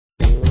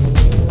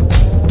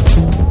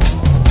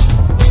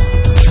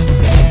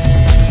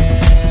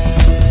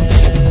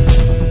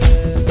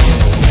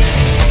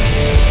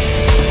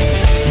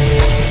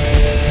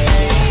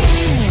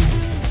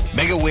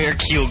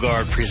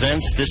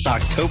presents this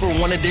October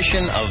 1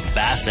 edition of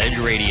Bass Edge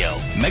Radio.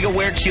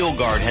 MegaWare Keel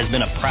Guard has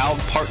been a proud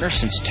partner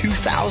since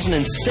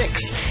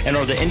 2006 and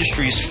are the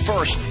industry's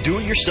first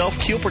do-it-yourself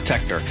keel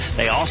protector.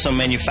 They also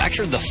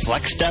manufacture the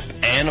Flex Step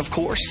and, of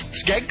course,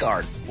 Skeg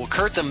Guard. Well,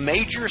 Kurt, the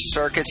major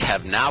circuits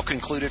have now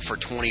concluded for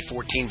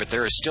 2014, but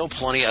there is still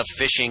plenty of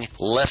fishing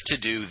left to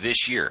do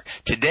this year.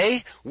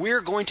 Today,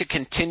 we're going to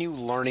continue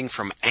learning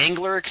from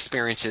angler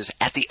experiences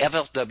at the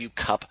FLW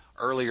Cup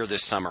earlier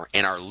this summer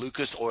in our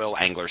Lucas Oil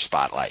Angler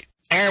Spotlight.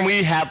 Aaron,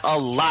 we have a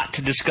lot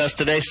to discuss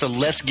today, so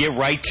let's get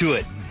right to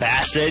it.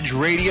 Bass Edge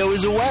Radio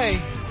is away.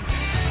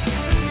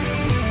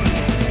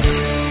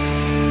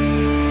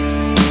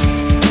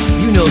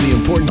 You know the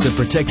importance of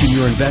protecting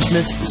your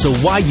investments, so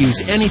why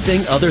use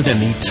anything other than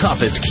the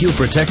toughest keel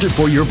protector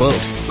for your boat?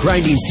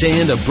 Grinding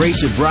sand,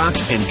 abrasive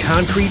rocks, and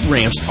concrete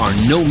ramps are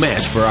no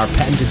match for our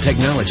patented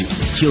technology.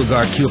 Keel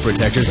Guard keel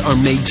protectors are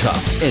made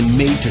tough and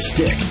made to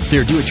stick.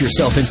 Their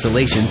do-it-yourself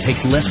installation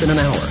takes less than an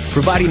hour,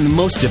 providing the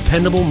most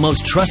dependable,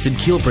 most trusted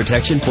keel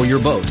protection for your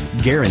boat,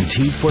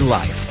 guaranteed for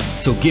life.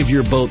 So give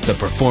your boat the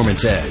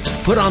performance edge.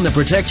 Put on the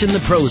protection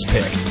the pros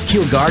pick.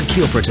 Keel Guard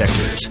keel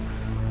protectors.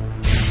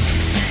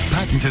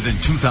 Patented in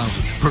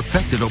 2000,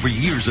 perfected over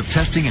years of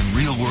testing and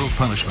real-world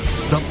punishment,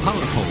 the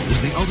PowerPole is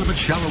the ultimate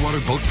shallow-water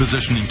boat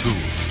positioning tool.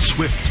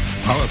 Swift,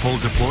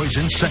 PowerPole deploys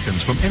in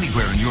seconds from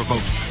anywhere in your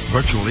boat.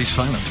 Virtually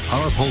silent,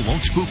 PowerPole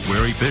won't spook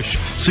wary fish.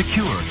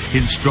 Secure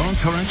in strong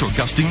currents or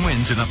gusting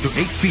winds in up to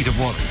 8 feet of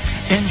water.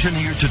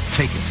 Engineered to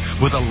take it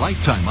with a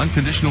lifetime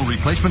unconditional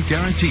replacement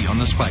guarantee on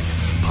the spike.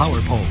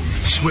 PowerPole,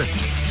 swift,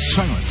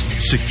 silent,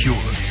 secure.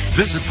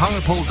 Visit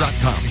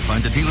PowerPole.com to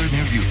find a dealer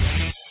near you.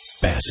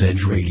 Bass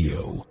Edge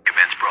Radio.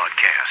 Commence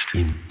broadcast.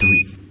 In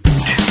 3, 2,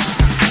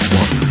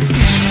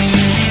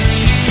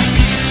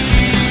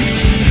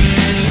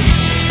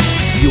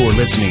 1. You're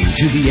listening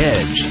to The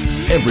Edge.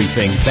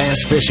 Everything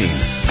bass fishing.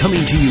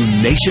 Coming to you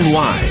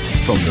nationwide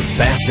from the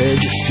Bass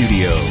Edge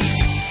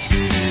Studios.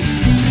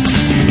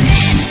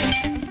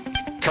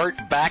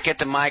 Kurt, back at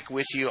the mic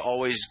with you,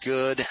 always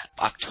good.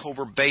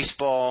 October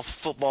baseball,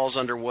 football's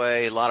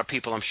underway. A lot of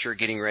people, I'm sure,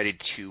 getting ready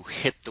to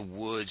hit the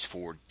woods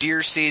for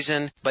deer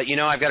season. But, you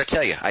know, I've got to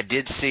tell you, I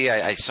did see,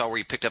 I saw where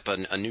you picked up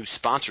a new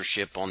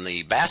sponsorship on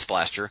the Bass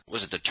Blaster.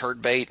 Was it the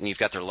Turd Bait, and you've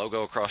got their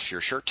logo across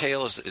your shirt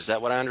tail? Is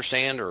that what I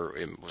understand, or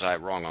was I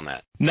wrong on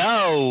that?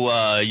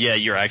 No, yeah,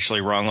 you're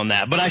actually wrong on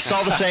that. But I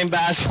saw the same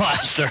Bass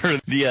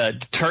Blaster.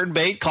 The Turd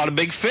Bait caught a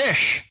big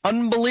fish.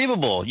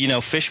 Unbelievable. You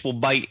know, fish will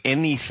bite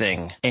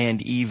anything, and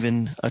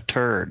even a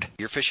turd.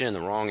 You're fishing in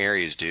the wrong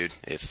areas, dude.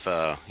 If,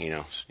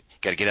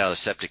 got to get out of the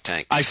septic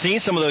tank. I've seen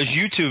some of those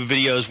YouTube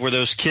videos where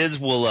those kids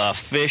will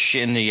fish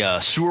in the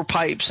sewer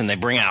pipes, and they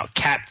bring out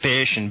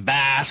catfish and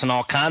bass and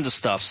all kinds of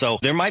stuff. So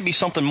there might be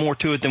something more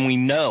to it than we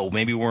know.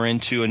 Maybe we're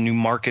into a new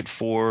market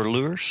for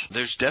lures.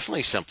 There's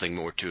definitely something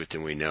more to it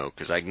than we know,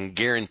 because I can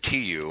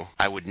guarantee you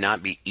I would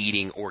not be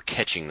eating or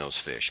catching those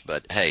fish.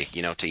 But hey,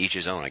 to each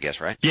his own, I guess,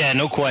 right? Yeah,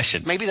 no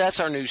question. Maybe that's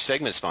our new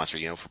segment sponsor,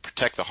 for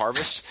Protect the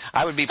Harvest.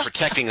 I would be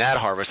protecting that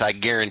harvest, I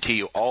guarantee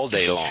you, all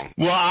day long.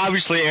 Well,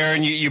 obviously,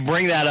 Aaron, you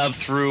bring that up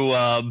through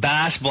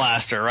Bass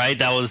Blaster, right?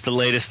 That was the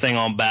latest thing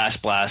on Bass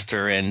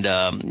Blaster. And,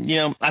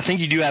 I think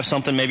you do have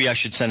something. Maybe I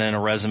should send in a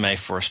resume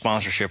for a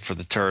sponsorship for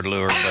the turd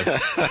lure.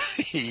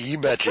 But You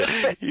betcha.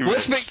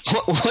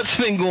 What's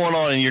been going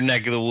on in your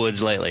neck of the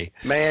woods lately?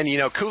 Man,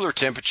 cooler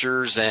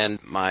temperatures, and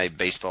my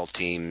baseball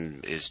team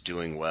is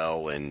doing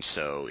well. And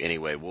so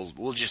anyway,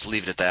 we'll just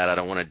leave it at that. I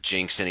don't want to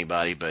jinx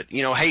anybody, but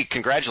hey,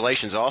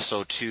 congratulations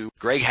also to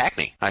Greg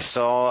Hackney. I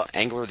saw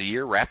Angler of the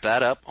Year wrap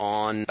that up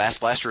on Bass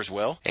Blaster as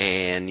well.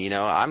 And,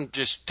 I'm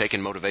just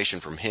taking motivation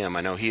from him.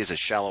 I know he is a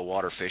shallow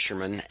water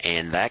fisherman,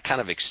 and that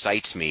kind of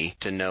excites me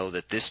to know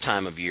that this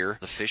time of year,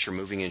 the fish are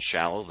moving in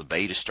shallow. The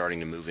bait is starting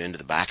to move into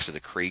the backs of the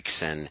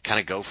creeks and kind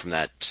of go from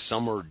that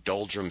summer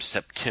doldrum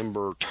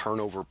September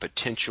turnover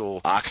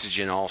potential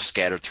oxygen all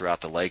scattered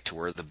throughout the lake to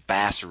where the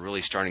bass are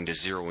really starting to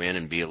zero in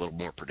and be a little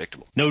more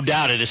predictable. No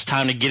doubt it is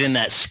time to get in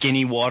that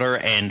skinny water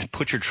and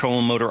put your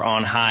trolling motor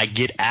on high,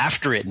 get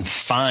after it, and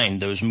find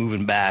those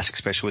moving bass,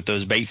 especially with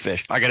those bait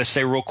fish. I got to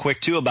say real quick,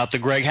 too, about the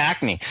Greg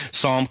Hackney.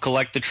 Saw him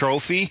collect the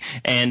trophy,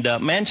 and,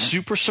 man,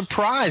 super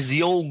surprised.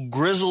 The old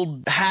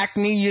grizzled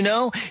Hackney,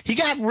 he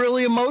got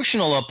really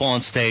emotional up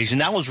on stage,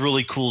 and that was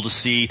really cool to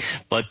see.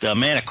 But,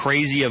 man, a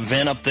crazy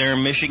event up there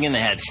in Michigan. They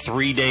had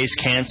 3 days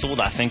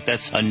canceled. I think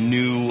that's a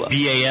new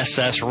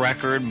BASS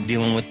record.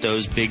 Dealing with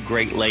those big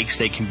Great Lakes,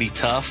 they can be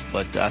tough,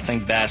 but I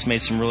think Bass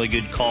made some really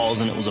good calls,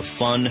 and it was a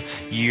fun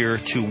year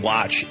to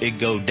watch it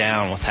go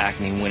down with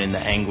Hackney winning the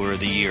Angler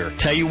of the Year.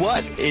 Tell you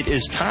what, it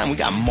is time. We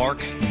got Mark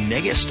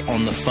Negist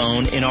on the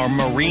phone in our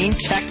Marine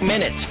Tech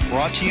Minute,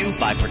 brought to you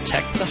by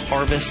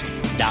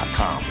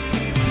ProtectTheHarvest.com.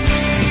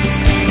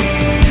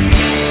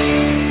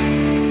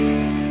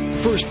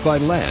 First by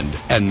land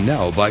and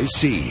now by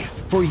sea.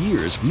 For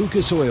years,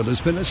 Lucas Oil has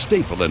been a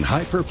staple in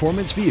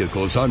high-performance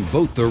vehicles on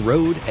both the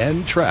road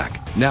and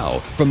track. Now,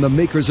 from the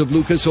makers of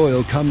Lucas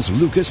Oil comes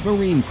Lucas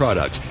Marine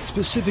products,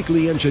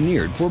 specifically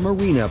engineered for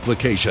marine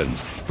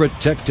applications.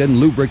 Protect and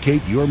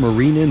lubricate your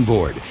marine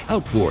inboard,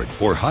 outboard,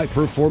 or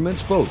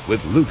high-performance boat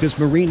with Lucas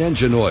Marine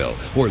engine oil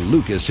or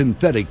Lucas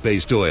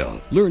synthetic-based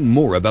oil. Learn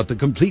more about the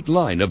complete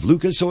line of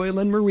Lucas Oil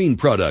and marine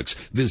products.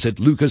 Visit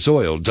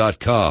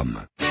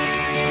lucasoil.com.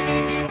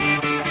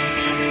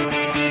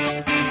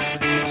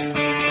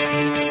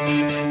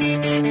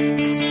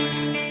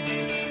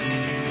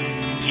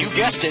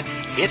 Guessed it.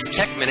 It's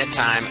Tech Minute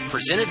time,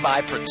 presented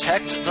by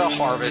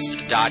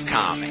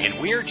ProtectTheHarvest.com. And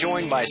we're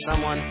joined by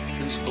someone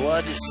whose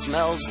blood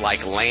smells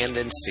like land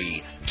and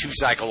sea, Two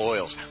Cycle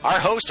Oils. Our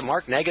host,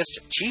 Mark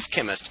Negist, Chief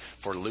Chemist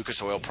for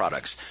Lucas Oil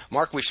Products.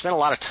 Mark, we've spent a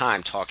lot of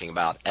time talking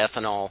about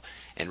ethanol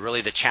and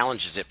really the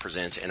challenges it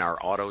presents in our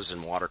autos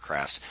and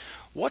watercrafts.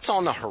 What's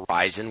on the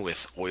horizon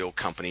with oil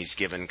companies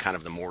given kind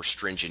of the more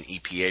stringent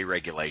EPA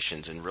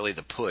regulations and really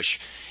the push,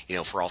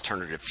 for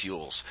alternative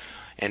fuels?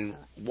 And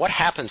what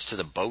happens to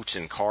the boats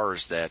and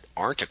cars that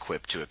aren't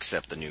equipped to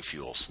accept the new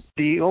fuels?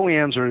 The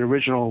OEMs or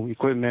original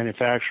equipment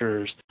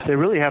manufacturers, they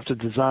really have to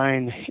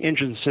design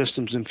engine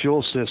systems and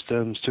fuel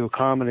systems to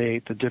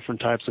accommodate the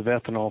different types of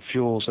ethanol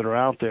fuels that are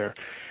out there.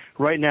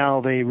 Right now,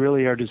 they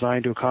really are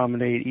designed to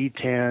accommodate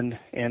E10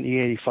 and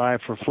E85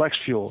 for flex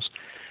fuels.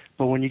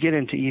 But when you get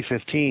into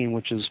E15,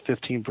 which is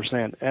 15%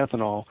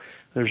 ethanol,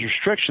 there's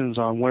restrictions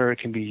on where it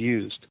can be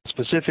used.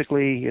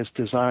 Specifically, it's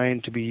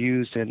designed to be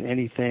used in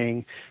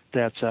anything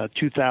that's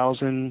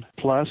 2,000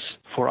 plus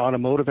for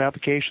automotive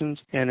applications,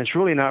 and it's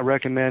really not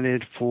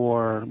recommended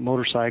for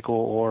motorcycle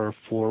or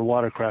for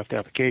watercraft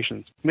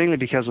applications, mainly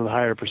because of the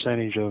higher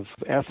percentage of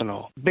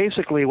ethanol.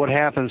 Basically, what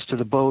happens to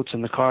the boats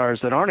and the cars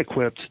that aren't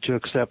equipped to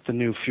accept the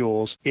new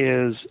fuels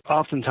is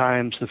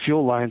oftentimes the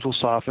fuel lines will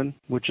soften,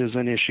 which is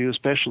an issue,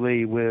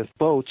 especially with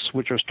boats,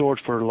 which are stored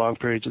for long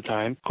periods of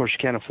time. Of course, you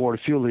can't afford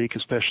a fuel leak,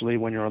 especially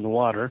when you're on the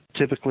water.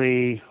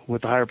 Typically,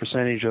 with the higher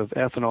percentage of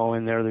ethanol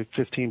in there, the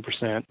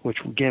 15%, which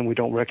again we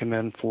don't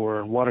recommend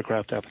for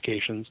watercraft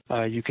applications,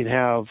 you can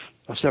have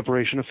a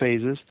separation of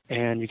phases,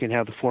 and you can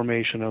have the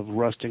formation of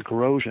rust and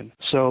corrosion.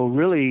 So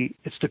really,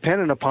 it's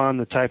dependent upon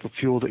the type of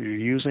fuel that you're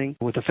using.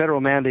 With the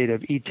federal mandate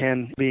of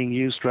E10 being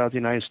used throughout the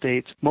United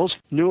States, most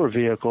newer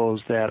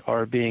vehicles that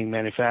are being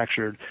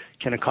manufactured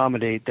can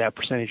accommodate that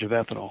percentage of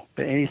ethanol.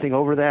 But anything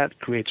over that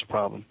creates a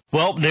problem.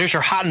 Well, there's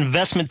your hot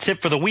investment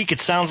tip for the week. It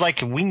sounds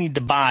like we need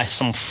to buy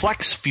some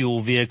flex fuel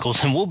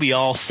vehicles and we'll be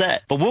all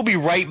set. But we'll be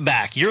right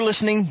back. You're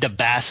listening to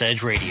Bass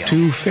Edge Radio.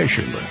 Two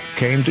fishermen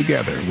came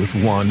together with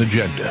one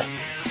agenda: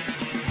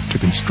 to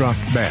construct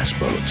bass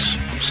boats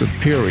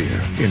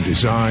superior in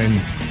design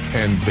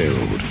and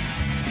build,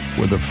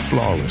 with a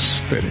flawless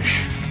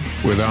finish,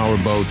 with our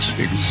boats'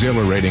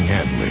 exhilarating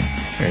handling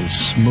and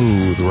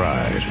smooth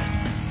ride.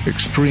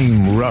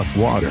 Extreme rough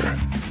water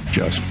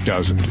just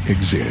doesn't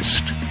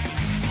exist.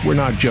 We're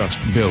not just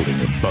building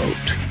a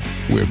boat,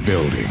 we're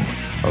building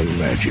a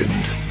legend.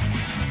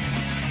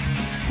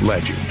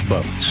 Legend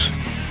Boats.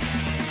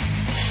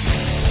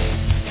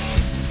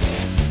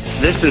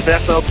 This is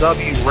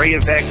FLW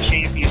Rayovac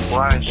champion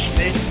Brian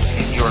Schmidt,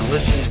 and you're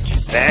listening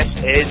to Bass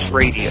Edge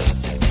Radio.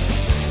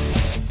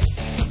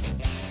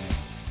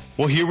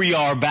 Well, here we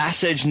are.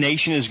 Bass Edge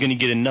Nation is going to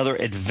get another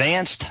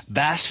advanced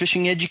bass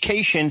fishing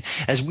education,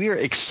 as we are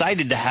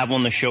excited to have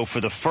on the show for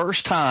the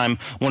first time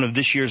one of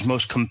this year's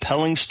most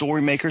compelling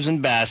story makers in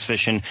bass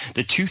fishing,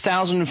 the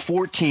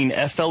 2014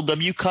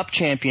 FLW Cup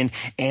champion,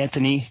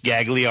 Anthony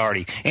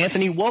Gagliardi.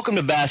 Anthony, welcome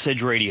to Bass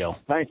Edge Radio.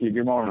 Thank you.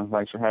 Good morning.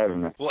 Thanks for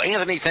having me. Well,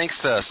 Anthony, thanks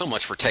so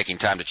much for taking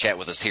time to chat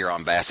with us here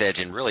on Bass Edge,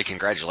 and really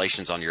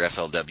congratulations on your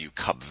FLW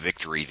Cup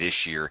victory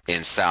this year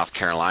in South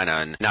Carolina,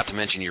 and not to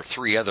mention your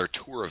 3 other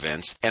tour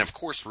events. And of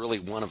course, really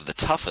one of the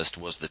toughest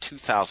was the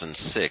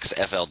 2006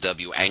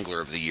 FLW Angler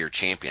of the Year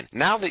champion.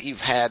 Now that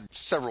you've had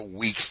several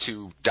weeks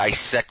to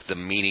dissect the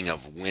meaning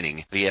of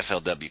winning the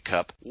FLW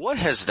Cup, what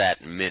has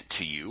that meant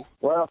to you?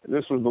 Well,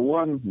 this was the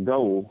one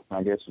goal,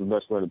 I guess is the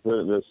best way to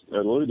put it, that's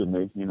eluded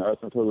me,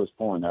 up until this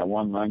point. I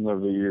won the Angler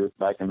of the Year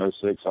back in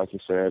 06, like you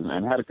said,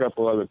 and had a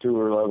couple other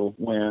tour level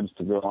wins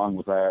to go along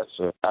with that.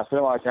 So I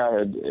feel like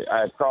I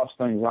had crossed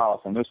things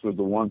off, and this was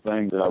the one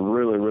thing that I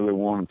really, really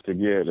wanted to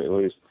get, at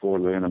least before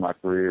the end of my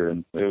career.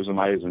 And it was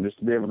amazing just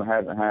to be able to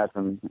have it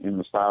happen in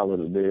the style that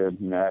it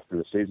did, after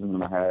the season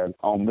that I had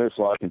on this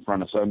lot in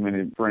front of so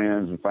many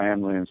friends and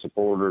family and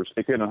supporters.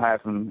 It couldn't have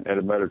happened at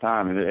a better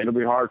time. And it'll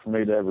be hard for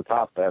me to ever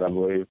top that, I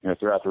believe.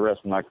 Throughout the rest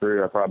of my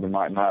career, I probably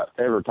might not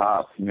ever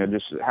top,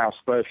 just how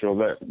special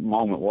that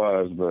moment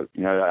was. But,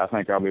 I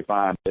think I'll be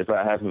fine. If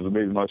that happens to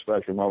be the most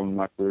special moment in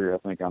my career, I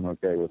think I'm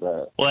okay with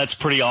that. Well, that's a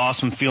pretty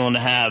awesome feeling to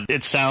have.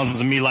 It sounds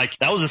to me like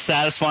that was as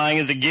satisfying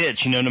as it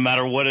gets. No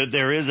matter what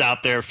there is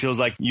out there, it feels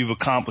like you've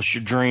accomplished accomplish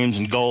your dreams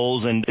and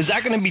goals. And is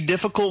that going to be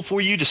difficult for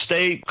you to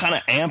stay kind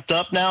of amped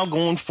up now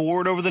going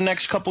forward over the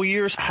next couple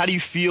years? How do you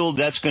feel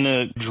that's going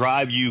to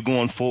drive you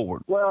going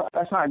forward? Well,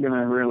 that's not going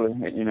to really,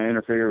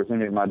 interfere with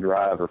any of my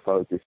drive or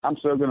focus. I'm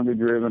still going to be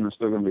driven and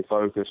still going to be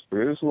focused.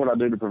 Because this is what I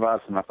do to provide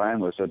for my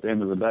family. So at the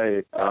end of the day,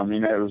 it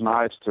was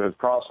nice to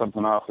cross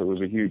something off that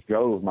was a huge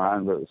goal of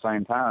mine, but at the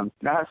same time,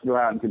 I have to go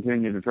out and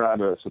continue to try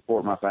to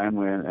support my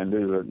family and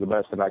do the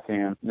best that I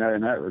can,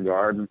 in that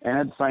regard. And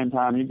at the same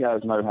time, you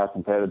guys know how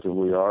competitive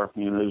we are.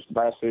 Just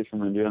bass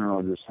fishermen in general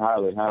are just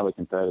highly, highly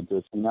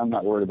competitive. And I'm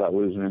not worried about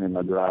losing any of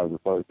my drive or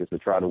focus to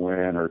try to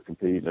win or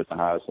compete at the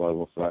highest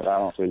level. So I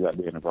don't see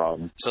that being a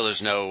problem. So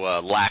there's no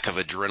lack of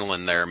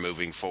adrenaline there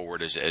moving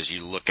forward as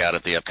you look out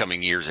at the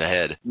upcoming years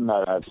ahead?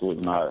 No,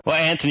 absolutely not. Well,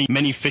 Anthony,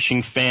 many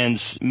fishing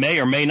fans may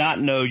or may not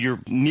know your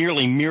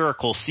nearly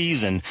miracle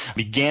season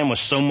began with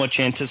so much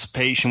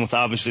anticipation, with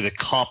obviously the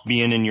Cup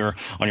being on your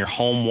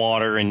home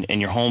water and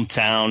your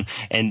hometown,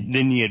 and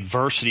then the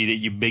adversity that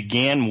you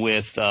began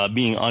with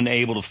being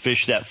unable to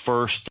fish that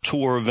first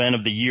tour event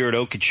of the year at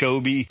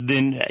Okeechobee.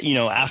 Then,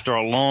 after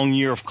a long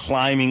year of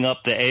climbing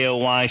up the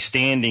AOY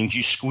standings,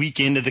 you squeak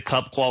into the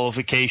Cup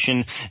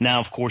qualification. Now,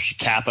 of course, you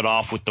cap it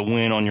off with the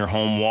win on your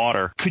home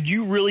water. Could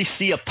you really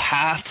see a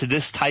path to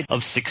this type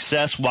of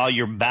success while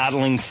you're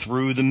battling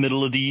through the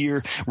middle of the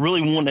year?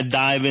 Really want to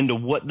dive into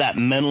what that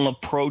mental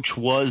approach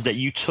was that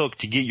you took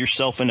to get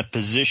yourself in a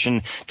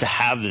position to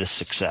have this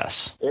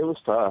success. It was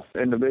tough.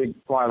 And to be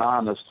quite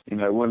honest,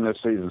 when this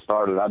season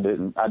started, I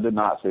did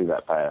not see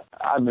that path.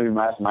 I knew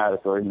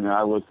mathematically,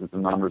 I looked at the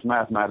numbers.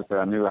 Mathematically,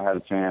 I knew I had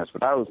a chance,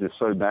 but I was just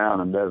so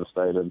down and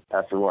devastated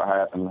after what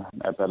happened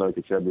at that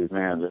Okeechobee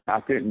event that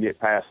I couldn't get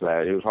past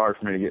that. It was hard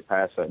for me to get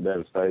past that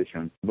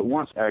devastation. But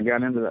once I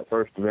got into that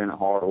first event at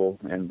Hartwell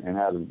and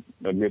had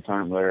a good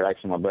time there,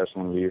 actually my best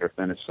one of the year,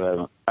 finished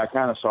 7th, I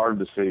kind of started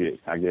to see it,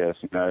 I guess.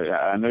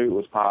 I knew it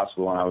was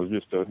possible, and I was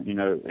just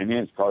an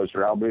inch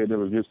closer, albeit it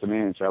was just an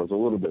inch. I was a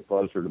little bit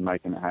closer to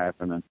making it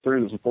happen. And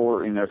through the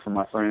support, from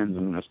my friends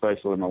and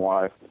especially my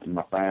wife and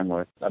my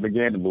family, I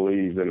began to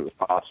believe that it was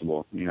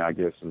possible, I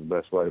guess is the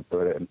best way to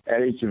put it. And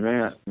at each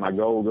event, my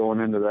goal going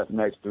into that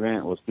next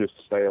event was just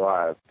to stay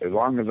alive. As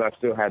long as I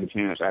still had a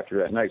chance after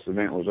that next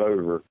event was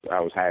over, I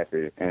was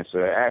happy. And so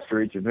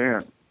after each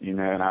event, and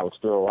I was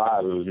still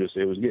alive,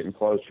 it was getting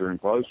closer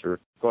and closer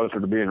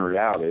to being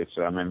reality.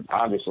 So,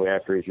 obviously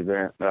after each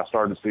event, I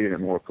started seeing it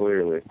more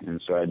clearly. And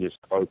so I just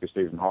focused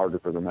even harder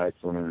for the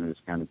next one, and it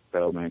just kind of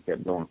propelled me and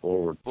kept going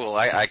forward. Well,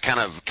 I kind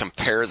of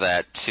compare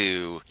that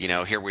to,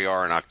 here we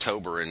are in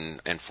October,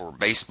 and for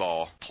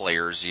baseball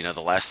players,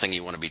 the last thing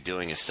you want to be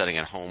doing is sitting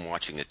at home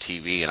watching the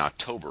TV in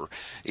October,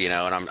 and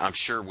I'm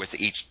sure with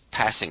each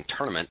passing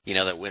tournament,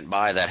 that went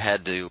by, that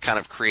had to kind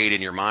of create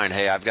in your mind,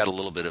 hey, I've got a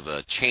little bit of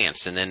a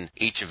chance, and then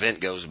each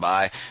event goes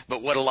by.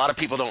 But what a lot of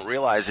people don't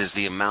realize is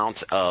the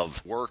amount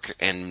of work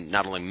and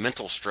not only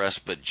mental stress,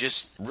 but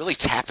just really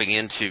tapping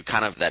into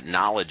kind of that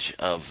knowledge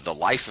of the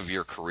life of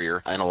your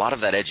career and a lot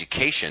of that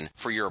education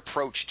for your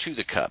approach to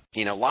the Cup.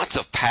 Lots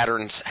of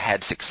patterns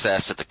had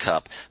success at the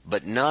Cup,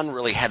 but none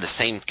really had the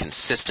same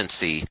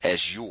consistency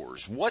as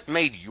yours. What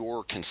made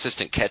your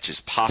consistent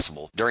catches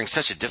possible during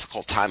such a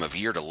difficult time of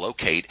year to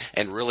locate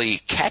and really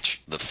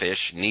catch the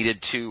fish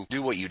needed to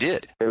do what you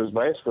did? It was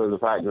basically the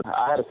fact that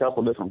I had a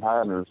couple different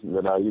patterns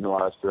that I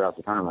utilized throughout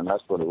the tournament.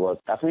 That's what it was.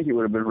 I think it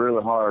would have been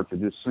really hard to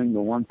just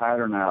single one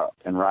pattern out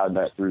and ride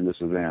that through this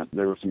event.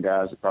 There were some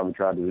guys that probably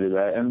tried to do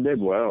that and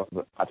did well,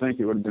 but I think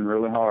it would have been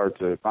really hard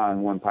to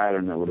find one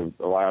pattern that would have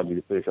allowed you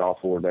to fish all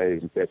 4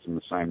 days and catch them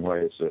the same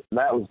way. So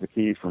that was the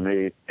key for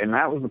me, and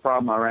that was the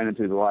problem I ran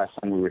into the last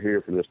time we were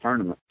here for this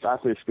tournament. I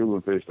fished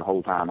schooling fish the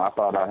whole time. I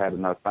thought I had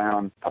enough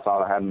found. I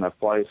thought I had enough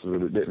places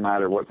that it didn't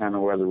matter what kind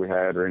of weather we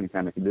had or any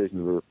kind of conditions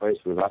we were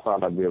faced with. I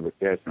thought I'd be able to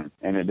catch them,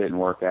 and it didn't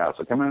work out.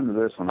 So coming into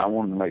this one, I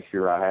wanted to make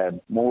sure I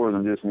had more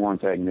than just one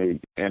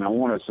technique, and I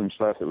wanted some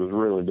stuff that was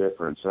really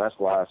different. So that's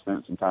why I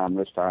spent some time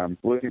this time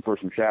looking for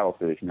some shallow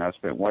fish. I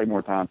spent way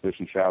more time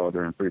fishing shallow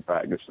during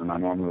pre-practice than I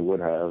normally would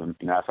have. And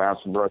I found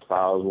some brush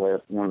piles way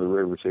up one of the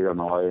rivers here on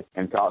the lake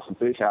and caught some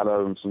fish out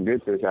of them, some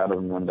good fish out of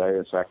them one day.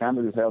 And so I kind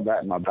of just held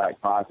that in my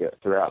back pocket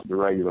throughout the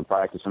regular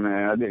practice. I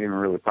didn't even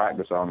really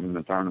practice on them in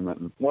the tournament,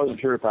 and wasn't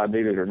sure if I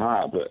did it or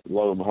not, but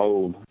lo and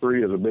behold,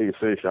 3 of the biggest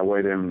fish I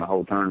weighed in the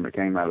whole tournament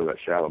came out of that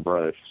shallow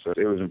brush. So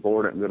it was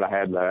important that I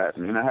had that.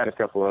 And I had a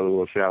couple other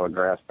little shallow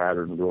grass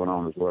patterns going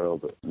on as well.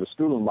 But the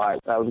schooling bite,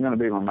 that was going to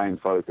be my main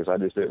focus. I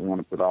just didn't want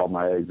to put all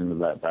my eggs into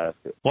that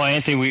basket. Well,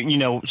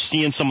 Anthony,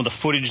 seeing some of the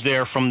footage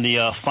there from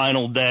the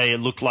final day, it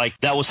looked like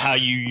that was how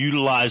you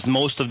utilized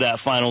most of that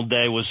final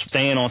day, was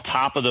staying on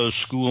top of those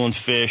schooling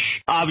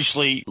fish.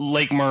 Obviously,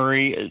 Lake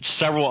Murray,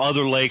 several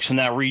other lakes in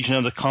that region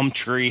of the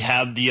country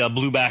have the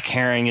blueback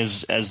herring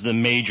as the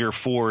major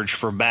forage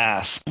for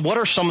bass. What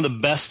are some of the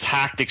best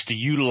tactics to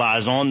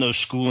utilize on those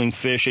schooling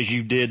fish as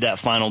you did that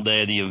final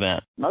day of the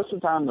event? Most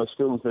of the time, those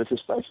schooling fish,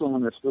 especially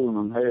when they're schooling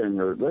them herring,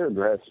 they're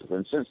aggressive.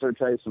 And since they're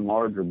chasing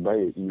larger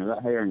bait, that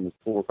herring is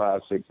 4,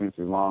 5, 6 inches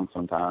long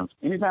sometimes.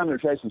 Anytime they're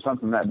chasing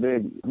something that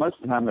big, most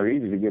of the time they're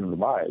easy to get them to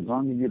bite. As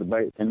long as you get a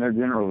bait in their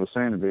general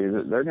vicinity,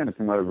 they're going to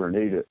come over and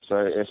eat it. So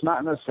it's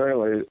not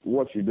necessarily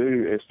what you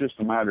do. It's just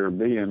a matter of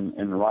being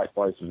in the right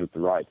places at the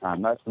right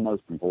time. That's the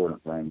most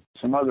important thing.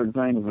 Some other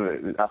things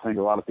that I think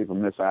a lot of people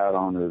miss out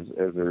on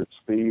is their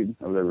speed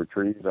of their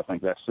retrieves. I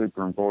think that's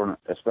super important,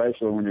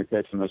 especially when you're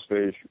catching those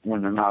fish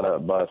when they're not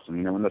up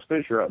busting. When those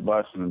fish are up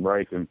busting and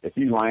breaking, if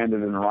you land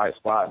it in the right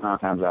spot, 9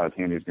 times out of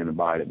 10 he's going to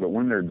bite it. But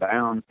when they're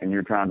down and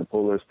you're trying to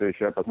pull those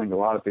fish up, I think a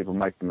lot of people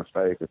make the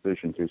mistake of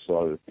fishing too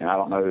slow. And I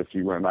don't know if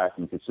you went back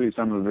and could see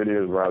some of the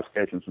videos where I was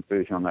catching some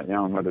fish on that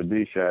young mother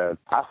D-shad.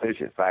 I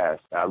fish it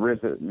fast. I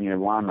rip it,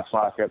 line my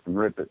slack up and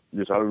rip it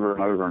just over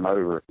and over and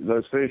over.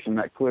 Those fish in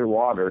that clear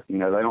water, they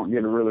don't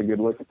get a really good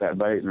look at that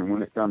bait, and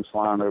when it comes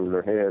flying over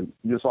their head,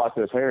 just like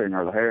this herring,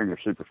 the herring are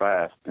super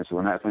fast. And so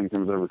when that thing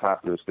comes over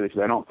top of those fish,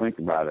 they don't think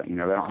about it. They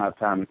don't have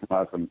time to come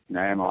up and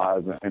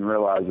analyze it and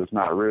realize it's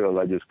not real.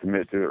 They just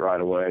commit to it right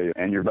away,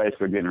 and you're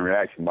basically getting a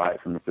reaction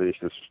bite from the fish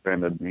that's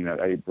suspended,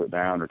 8 foot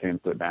down or 10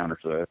 foot down or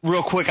so.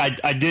 Real quick,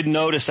 I did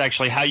notice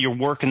actually how you're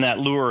working that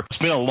lure. It's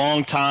been a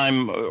long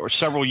time or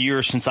several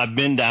years since I've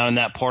been down in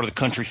that part of the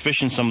country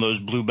fishing some of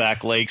those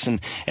blueback lakes.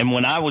 And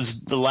when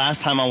the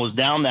last time I was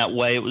down that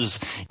way, it was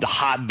the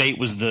hot bait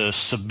was the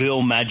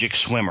Seville Magic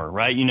Swimmer,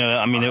 right?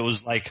 It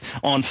was like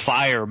on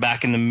fire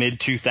back in the mid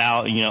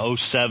 2000,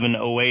 07,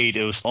 08.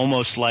 It was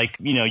almost like,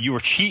 you were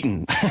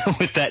cheating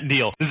with that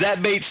deal. Does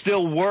that bait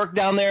still work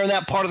down there in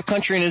that part of the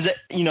country? And is it,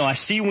 I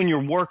see when you're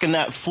working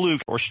that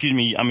fluke, you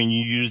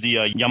use the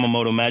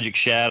Yamamoto Magic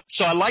Shad.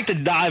 So I'd like to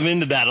dive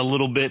into that a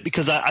little bit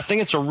because I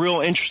think it's a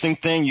real interesting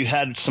thing. You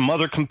had some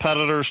other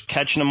competitors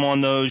catching them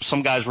on those.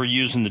 Some guys were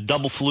using the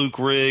double fluke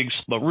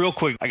rigs. But real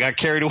quick, I got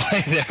carried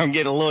away there. I'm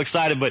getting a little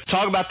excited. But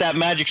talk about that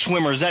Magic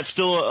Swimmer. Is that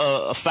still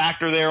a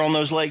factor there on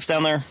those lakes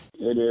down there?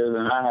 It is,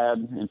 and I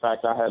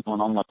had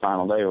one on my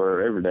final day,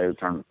 or every day of the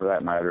tournament for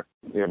that matter.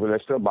 Yeah, but they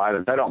still bite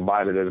it. They don't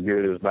bite it as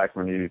good as back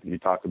when you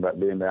talked about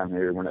being down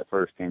here when it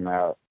first came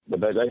out. But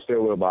they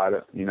still will bite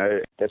it.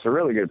 It's a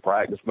really good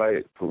practice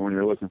bait for when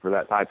you're looking for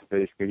that type of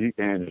fish, because you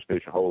can just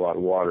fish a whole lot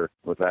of water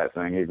with that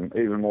thing,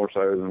 even more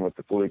so than with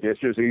the fluke. It's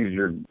just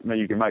easier.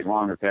 You can make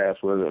longer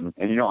casts with it,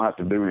 and you don't have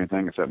to do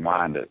anything except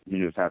mind it.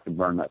 You just have to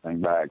burn that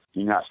thing back.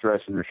 You're not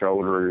stressing your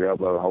shoulder or your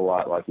elbow a whole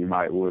lot like you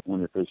might would when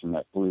you're fishing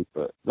that fluke.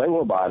 But they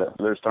will bite it.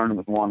 There's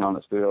tournaments won on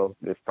it still.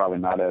 It's probably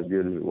not as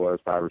good as it was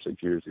 5 or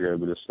 6 years ago,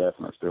 but it's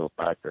definitely still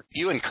a factor.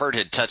 You and Kurt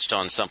had touched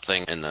on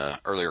something in the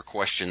earlier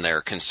question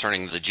there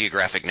concerning the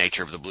geographic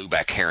nature of the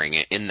blueback herring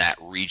in that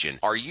region.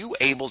 Are you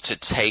able to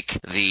take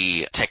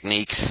the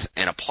techniques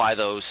and apply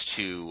those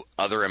to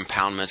other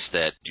impoundments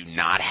that do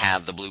not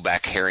have the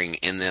blueback herring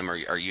in them? Or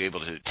are you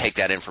able to take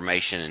that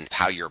information and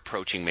how you're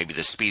approaching maybe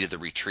the speed of the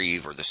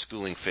retrieve or the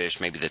schooling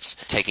fish maybe that's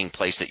taking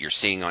place that you're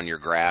seeing on your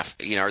graph?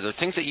 Are there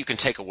things that you can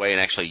take away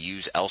and actually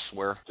use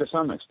elsewhere? To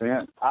some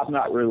extent. I've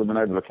not really been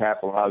able to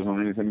capitalize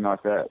on anything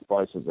like that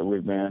places that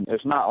we've been.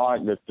 It's not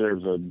like that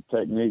there's a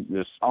technique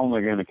that's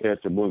only going to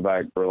catch a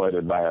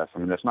blueback-related bass.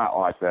 It's not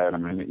like that.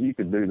 You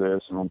could do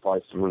this in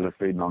places where they're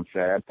feeding on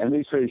shad. And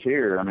these fish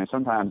here,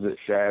 sometimes it's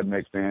shad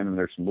mixed in and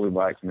there's some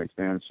bluebacks mixed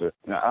in. So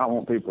I don't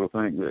want people to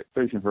think that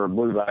fishing for a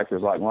blueback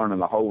is like learning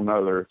a whole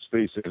nother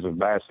species of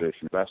bass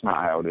fishing. That's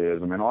not how it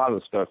is. A lot of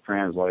the stuff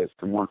translates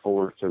from one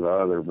forest to the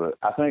other. But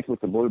I think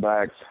with the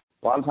bluebacks,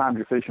 a lot of times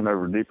you're fishing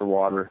over deeper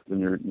water than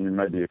you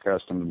may be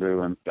accustomed to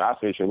doing. I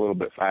fish a little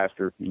bit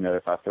faster.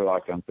 If I feel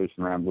like I'm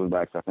fishing around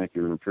bluebacks, I think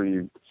your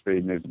retrieve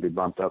speed needs to be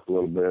bumped up a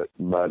little bit.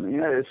 But,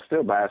 it's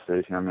still bass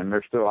fishing.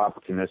 They're still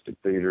opportunistic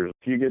feeders.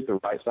 If you get the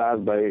right size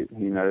bait,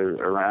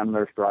 around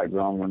their strike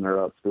zone when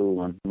they're up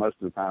schooling, most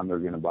of the time they're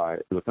going to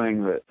bite. The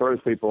thing that throws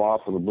people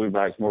off with the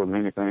bluebacks more than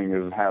anything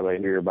is how they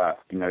hear about,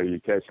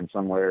 you catch them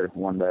somewhere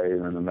one day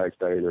and then the next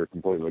day they're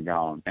completely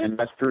gone. And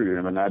that's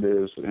true. That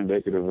is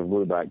indicative of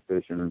blueback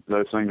fishing.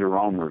 Those things are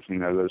roamers.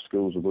 Those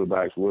schools of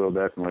bluebacks will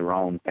definitely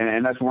roam.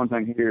 And that's one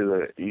thing here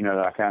that,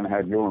 I kind of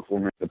had going for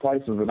me. The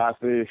places that I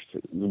fished,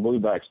 the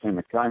bluebacks tend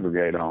to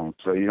congregate on.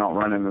 So you don't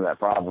run into that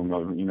problem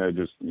of,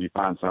 just you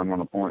find some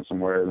on a point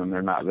somewhere and then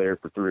they're not there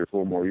for 3 or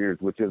 4 more years,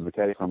 which is the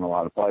case on a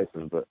lot of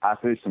places. But I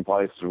fished some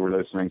places where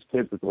those things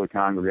typically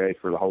congregate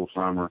for the whole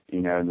summer,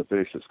 and the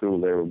fish at school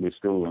there would be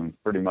schooling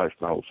pretty much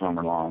the whole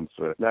summer long.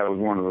 So that was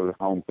one of the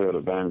home field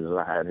advantages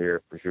I had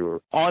here for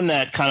sure. On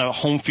that kind of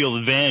home field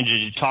advantage that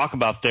you talk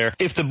about there,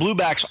 if the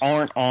bluebacks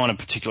aren't on a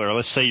particular,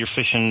 let's say you're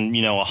fishing,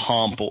 a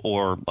hump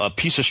or a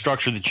piece of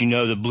structure that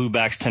the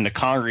bluebacks tend to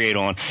congregate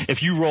on,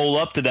 if you roll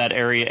up to that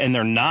area and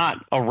they're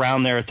not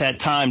around there at that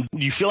time,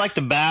 do you feel like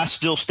the bass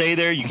still stay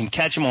there? You can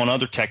catch them on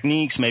other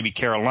techniques, maybe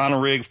Carolina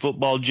rig,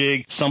 football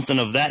jig, something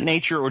of that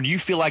nature? Or do you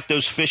feel like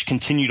those fish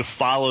continue to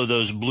follow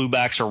those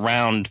bluebacks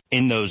around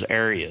in those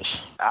areas?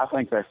 I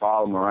think they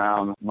follow them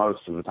around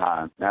most of the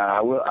time.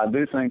 Now, I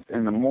do think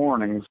in the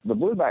mornings, the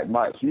blueback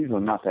bite's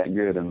usually not that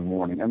good in the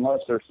morning, unless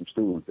there's some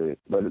schooling fish.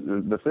 But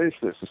the fish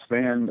that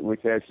we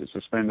catch that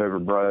suspend over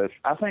brush,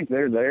 I think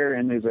they're there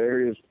in these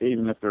areas,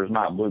 even if there's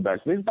not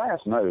bluebacks. These bass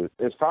know.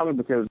 It's probably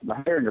because the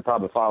herring are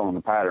probably following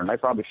the pattern. They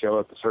probably show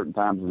up at certain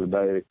times of the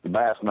day. The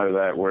bass know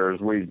that, whereas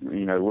we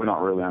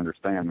don't really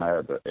understand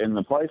that. But in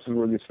the places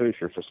where these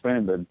fish are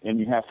suspended, and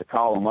you have to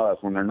call them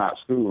up when they're not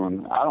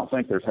schooling, I don't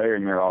think there's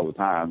herring there all the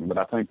time, but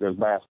I think those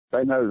bass,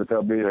 they know that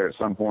they'll be there at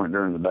some point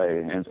during the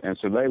day, and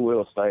so they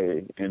will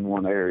stay in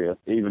one area,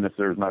 even if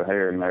there's no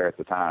herring there at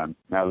the time.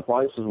 Now, the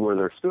places where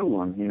they're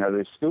schooling,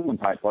 these schooling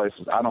type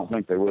places, I don't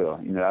think they will.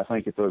 I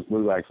think if those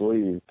bluebacks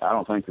leave, I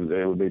don't think that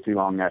it would be too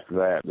long after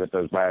that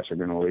those bass are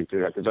going to leave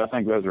too, because I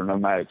think those are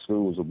nomadic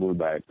schools of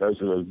blueback.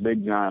 Those are those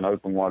big, giant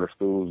open water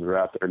schools that are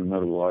out there in the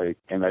middle of the lake,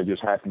 and they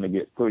just happen to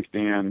get pushed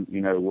in,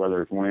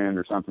 whether it's wind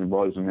or something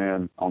blows them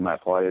in on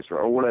that place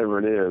or whatever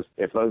it is.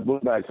 If those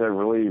bluebacks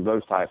ever leave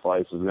those type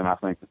places, then I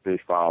think the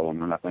fish follow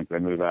them, and I think they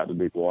move out to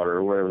deep water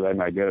or wherever they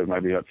may go,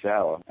 maybe up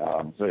shallow.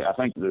 So I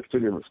think there's two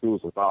different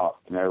schools of thought.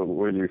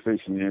 Whether you're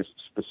fishing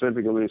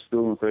specifically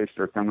schooling fish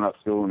that are coming up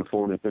school in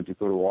 40 and 50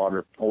 foot of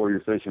water, or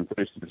you're fishing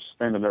fish that are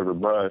suspended over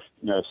brush,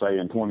 say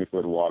in 20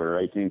 foot of water or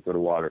 18 foot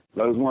of water.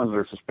 Those ones that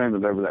are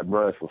suspended over that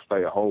brush will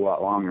stay a whole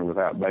lot longer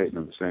without bait in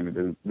the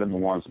vicinity than the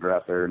ones that are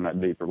out there in that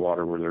deeper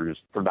water where they're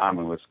just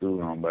predominantly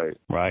schooling on bait.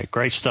 Right.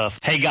 Great stuff.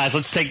 Hey, guys,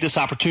 let's take this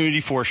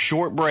opportunity for a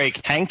short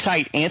break. Hang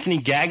tight. Anthony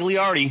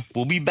Gagliardi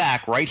will be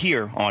back right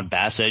here on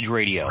Bass Edge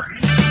Radio.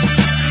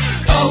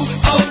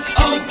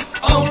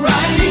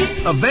 O'Reilly.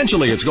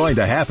 Eventually it's going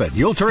to happen.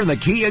 You'll turn the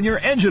key and your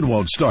engine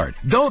won't start.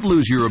 Don't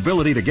lose your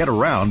ability to get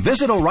around.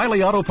 Visit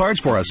O'Reilly Auto Parts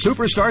for a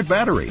Super Start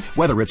battery.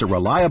 Whether it's a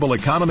reliable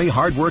economy,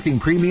 hard-working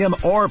premium,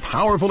 or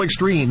powerful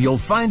extreme, you'll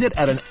find it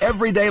at an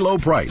everyday low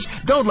price.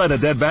 Don't let a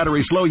dead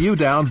battery slow you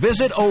down.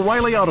 Visit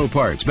O'Reilly Auto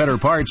Parts. Better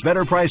parts,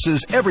 better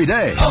prices every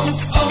day.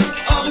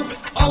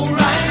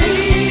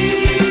 O'Reilly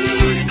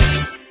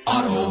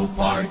Auto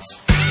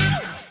Parts.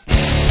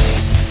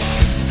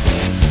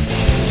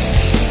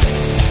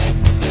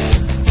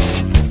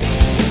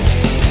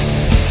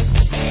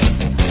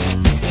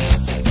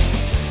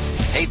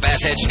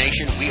 Bass Edge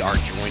Nation, we are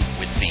joined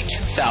with the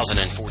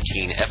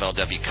 2014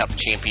 FLW Cup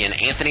champion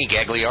Anthony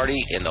Gagliardi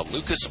in the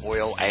Lucas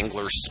Oil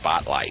Angler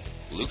Spotlight.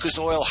 Lucas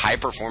Oil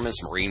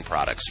high-performance marine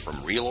products,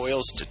 from reel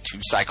oils to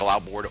two-cycle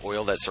outboard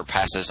oil that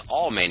surpasses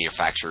all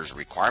manufacturers'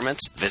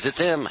 requirements. Visit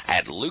them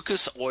at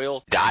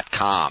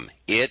lucasoil.com.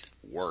 It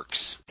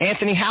works.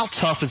 Anthony, how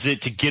tough is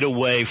it to get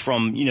away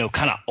from,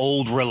 kind of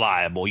old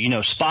reliable,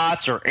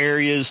 spots or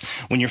areas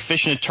when you're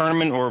fishing a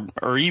tournament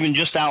or even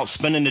just out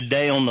spending a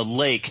day on the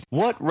lake?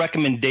 What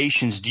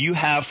recommendations do you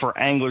have for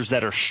anglers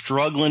that are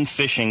struggling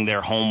fishing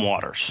their home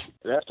waters?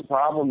 That's the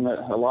problem that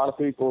a lot of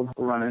people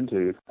run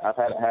into. I've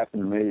had it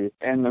happen to me.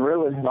 And the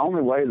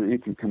only way that you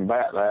can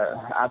combat that,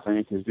 I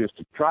think, is just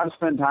to try to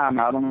spend time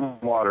out on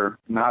the water,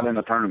 not in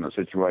a tournament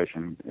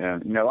situation.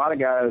 And, a lot of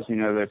guys,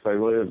 if they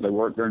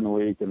work during the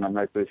week and then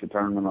they fish a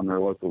tournament on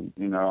their local,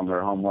 on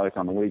their home lake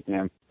on the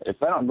weekend, if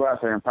they don't go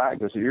out there and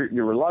practice,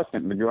 you're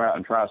reluctant to go out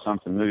and try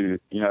something new,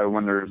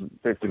 when there's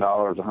 $50,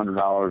 $100,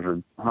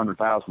 or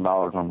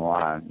 $100,000 on the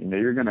line.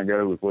 You're going to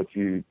go with what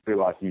you feel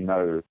like you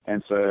know.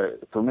 And so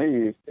for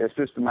me, it's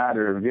just a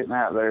matter of getting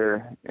out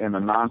there in a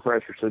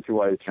non-pressure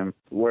situation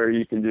where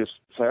you can just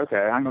say, okay,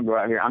 I'm going to go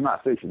out here. I'm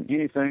not fishing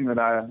anything that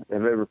I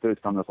have ever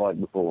fished on this lake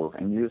before.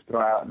 And you just go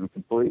out and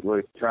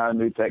completely try a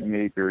new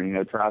technique or,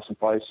 try some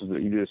places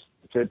that you just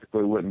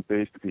typically wouldn't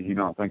fish because you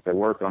don't think they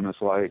work on this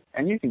lake.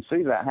 And you can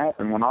see that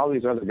happen when all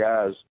these other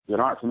guys that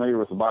aren't familiar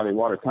with the body of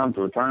water come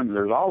to a tournament.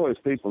 There's always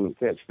people that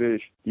catch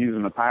fish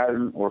using a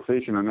pattern or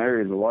fishing in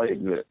areas of the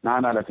lake that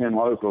 9 out of 10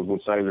 locals would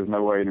say there's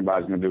no way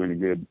anybody's going to do any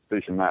good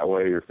fishing that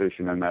way or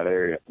fishing in that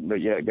area.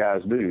 But yet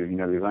guys do.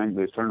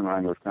 These tournament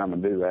anglers come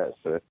and do that.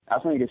 So I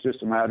think it's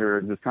just a matter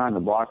of just trying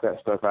to block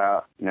that stuff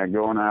out,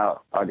 going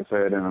out, like I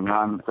said, in a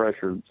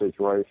non-pressure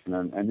situation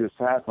and just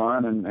have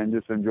fun and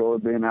just enjoy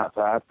being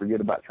outside,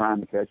 forget about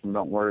trying to catch them,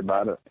 don't worry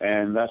about it.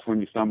 And that's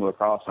when you stumble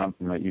across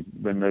something that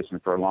you've been missing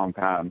for a long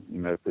time,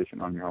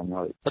 fishing on your own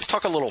lake. Let's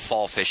talk a little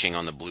fall fishing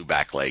on the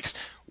blueback lakes.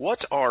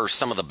 What are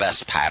some of the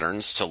best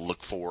patterns to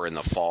look for in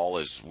the fall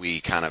as we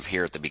kind of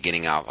here at the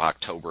beginning of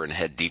October and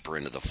head deeper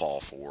into the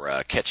fall for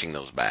catching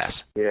those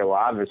bass? Yeah, well,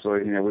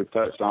 obviously, we've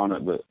touched on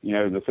it, but,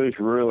 the fish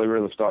really,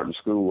 really starting to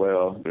school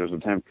well as the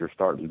temperature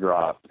starts to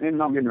drop. And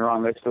don't get me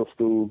wrong, they still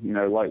school,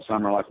 late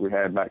summer like we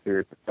had back here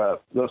at the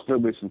Cup. There'll still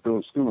be some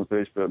schooling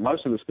fish, but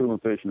most of the schooling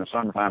fish in the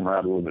summertime are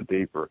out a little bit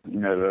deeper.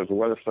 As the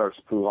weather starts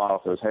to cool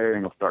off, those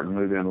herring will start to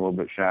move in a little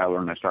bit shallower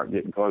and they start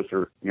getting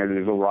closer, to these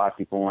little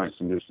rocky points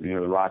and just, the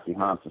rocky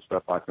hump points and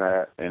stuff like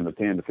that in the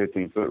 10 to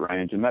 15 foot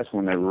range, and that's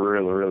when they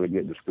really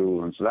get to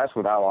schooling. So that's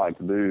what I like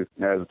to do.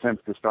 As the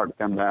temperatures start to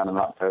come down in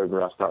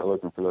October, I start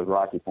looking for those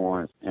rocky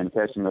points and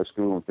catching those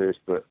schooling fish.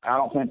 But I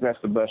don't think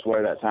that's the best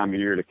way that time of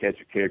year to catch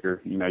a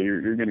kicker.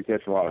 You're going to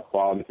catch a lot of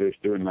quality fish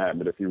doing that,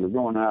 but if you were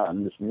going out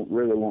and just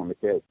really wanting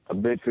to catch a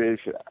big fish,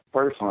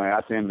 personally,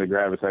 I tend to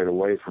gravitate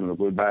away from the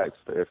bluebacks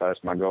if that's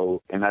my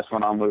goal, and that's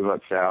when I'll move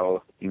up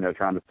shallow,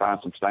 trying to find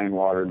some stained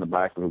water in the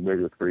back of a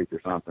bigger creek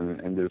or something,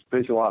 and just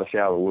fish a lot of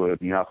shallow wood.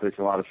 I fish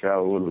a lot of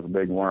shallow wood with a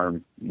big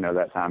worm,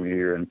 that time of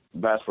year, and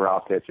that's where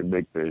I'll catch a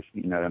big fish,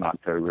 in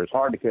October. It's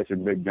hard to catch a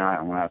big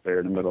giant one out there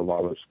in the middle of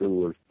all those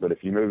schoolers, but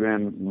if you move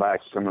in back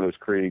to some of those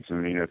creeks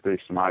and,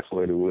 fish some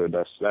isolated wood,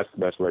 that's the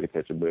best way to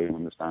catch a big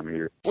one this time of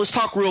year. Let's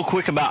talk real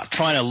quick about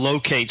trying to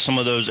locate some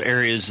of those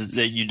areas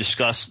that you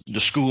discussed, the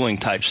schooling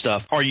type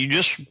stuff. Are you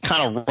just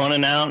kind of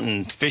running out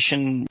and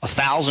fishing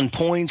 1,000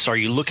 points? Are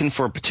you looking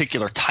for a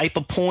particular type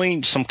of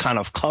point, some kind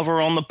of cover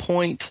on the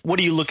point? What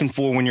are you looking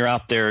for when you're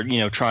out there,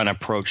 trying to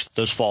approach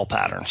those fall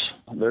patterns?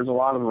 There's a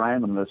lot of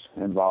randomness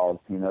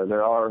involved.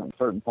 There are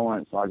certain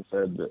points, like I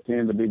said, that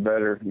tend to be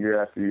better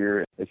year after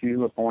year. It's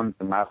usually a point at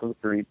the mouth of the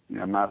creek,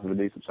 mouth of a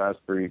decent-sized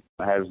creek.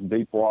 It has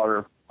deep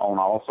water on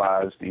all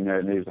sides.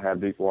 It needs to have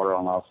deep water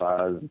on all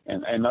sides.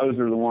 And those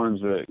are the ones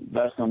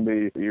that's going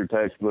to be your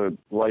textbook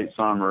late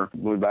summer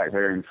blueback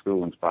herring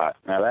schooling spot.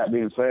 Now, that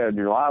being said,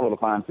 you're liable to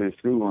find fish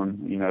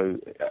schooling,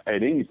 at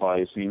any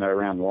place,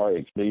 around the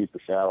lake, deep or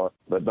shallow.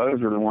 But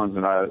those are the ones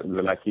that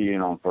I key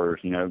in on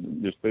first,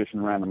 just fishing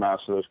around the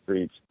mouths of those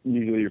creeks.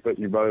 Usually you're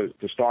putting your boat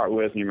to start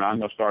with, I'm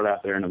going to start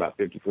out there in about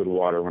 50 foot of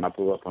water when I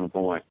pull up on the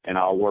point, and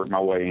I'll work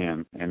my way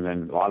in. And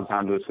then a lot of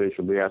times those fish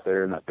will be out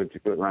there in that 50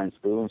 foot range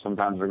schooling.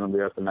 Sometimes they're going to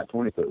be up in that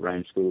 20 foot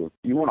range schooling.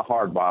 You want a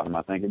hard bottom,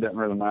 I think. It doesn't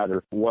really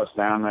matter what's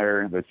down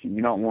there, but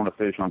you don't want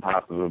to fish on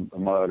top of a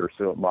mud or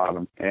silt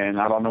bottom. And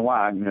I don't know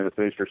why, the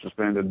fish are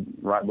suspended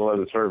right below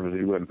the surface.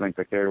 You wouldn't think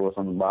they care what's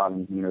on the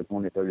bottom,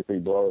 20, 30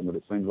 feet below, but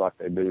it seems like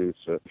they do.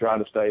 So try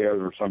to stay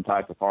over some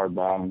type of hard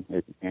bottom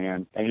if you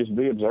can, and just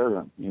be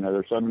observant.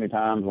 There's so many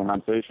times when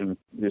I'm fishing,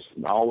 just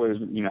always,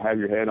 have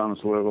your head on a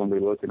swivel and be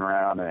looking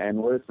around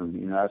and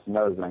listen. That's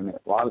another thing.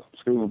 A lot of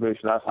schooling fish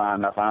that I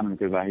find them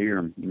because I hear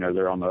them.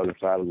 They're on the other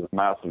side of the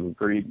mouth of the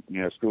creek,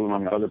 schooling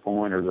on the other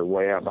point, or they're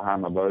way out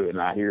behind my boat,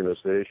 and I hear those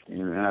fish,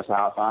 and that's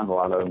how I find a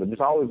lot of them. But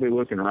just always be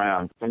looking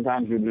around.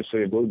 Sometimes you'll just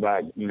see a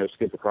blueback,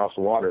 skip across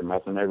the water, and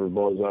nothing ever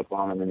blows up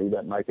on him, and he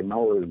doesn't make a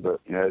noise, but,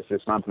 it's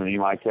just something that you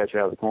might catch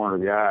out of the corner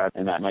of your eye,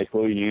 and that may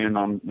clue you in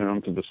on,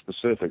 to the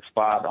specific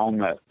spot on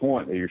that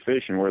point that you're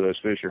fishing where those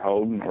fish are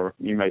holding, or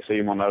you may see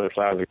them on the other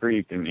side of the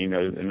creek, and,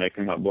 and they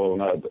come up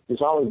blowing up. But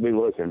just always be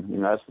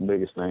looking. That's the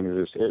biggest thing.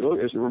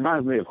 It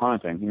reminds me of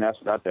hunting. That's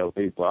what I tell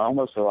people. I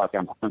almost feel like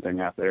I'm hunting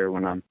out there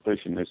when I'm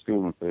fishing these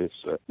schooling fish.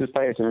 So just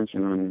pay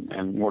attention,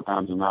 and more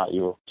times than not,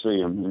 you'll see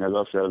them.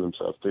 They'll show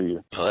themselves to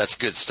you. Well, that's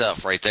good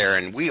stuff right there.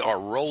 And we are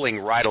rolling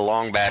right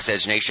along, Bass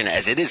Edge Nation,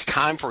 as it is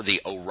time for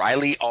the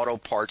O'Reilly Auto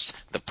Parts,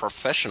 the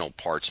professional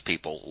parts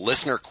people,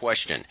 listener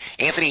question.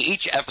 Anthony,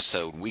 each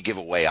episode we give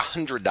away a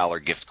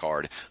 $100 gift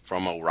card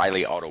from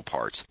O'Reilly Auto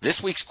Parts.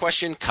 This week's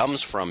question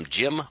comes from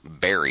Jim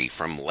Barry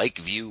from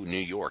Lakeview, New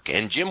York.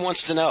 And Jim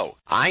wants to know,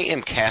 I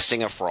am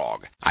casting a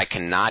frog. I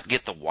cannot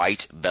get the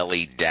white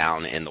belly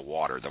down in the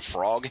water. The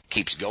frog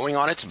keeps going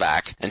on its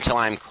back until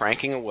I'm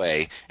cranking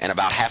away, and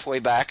about halfway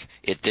back,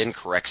 it then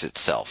corrects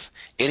itself.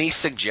 Any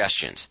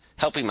suggestions?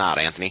 Help him out,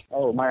 Anthony.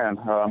 Oh, man,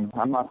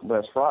 I'm not the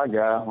best fry guy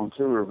on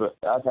tour, but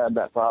I've had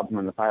that problem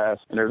in the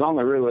past. And there's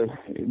only really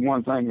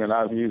one thing that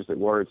I've used that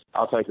works.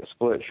 I'll take a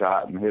split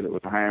shot and hit it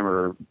with a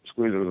hammer, or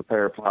squeeze it with a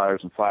pair of pliers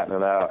and flatten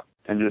it out,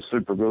 and just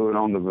super glue it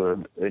onto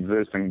the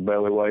existing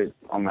belly weight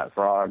on that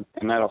frog.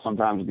 And that'll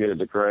sometimes get it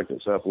to correct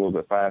itself a little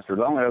bit faster.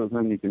 The only other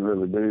thing you can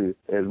really do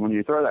is when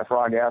you throw that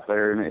frog out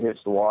there and it hits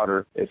the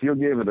water, if you'll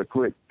give it a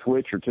quick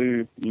twitch or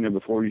two,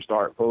 before you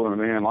start pulling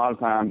it in, a lot of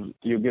times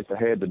you'll get the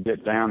head to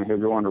dip down and he'll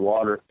go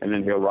underwater, and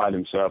then he'll right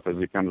himself as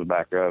he comes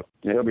back up.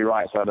 And he'll be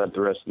right side up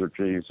the rest of the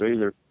retrieve. So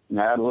either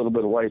add a little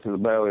bit of weight to the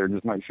belly, or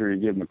just make sure you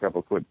give him a couple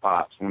of quick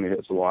pops when he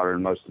hits the water,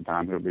 and most of the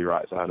time he'll be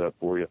right side up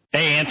for you.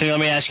 Hey, Anthony, let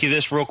me ask you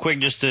this real quick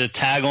just to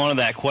tag on to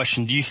that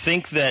question. Do you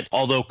think that,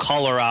 although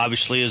color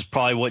obviously is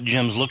probably what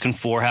Jim's looking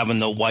for, having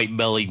the white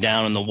belly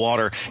down in the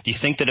water, do you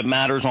think that it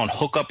matters on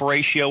hookup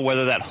ratio,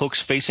 whether that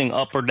hook's facing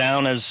up or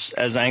down as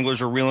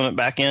anglers are reeling it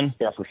back in?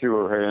 Yeah, for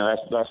sure. And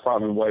that's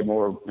probably way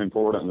more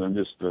important than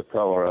just the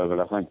color of it.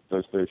 I think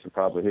those fish will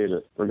probably hit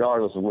it,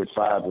 regardless of which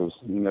side was,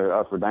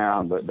 up or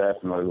down, but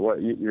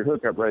definitely your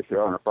hookup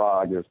ratio on a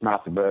frog is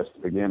not the best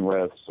to begin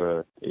with.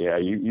 So, yeah,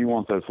 you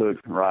want those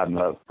hooks riding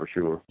up for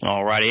sure.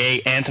 All righty.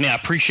 Hey, Anthony, I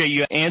appreciate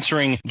you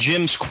answering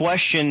Jim's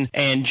question.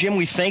 And, Jim,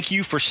 we thank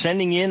you for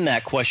sending in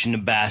that question to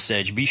Bass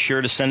Edge. Be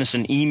sure to send us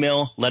an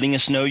email letting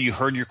us know you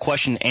heard your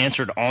question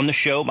answered on the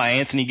show by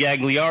Anthony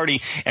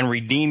Gagliardi and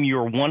redeem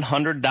your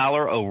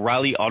 $100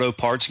 O'Reilly Auto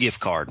Parts gift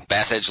card.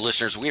 Bass Edge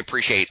listeners, we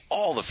appreciate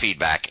all the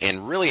feedback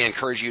and really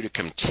encourage you to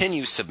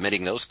continue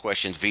submitting those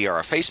questions via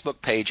our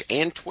Facebook page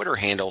and Twitter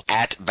handle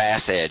at at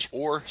Bass Edge,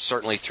 or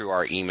certainly through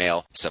our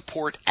email,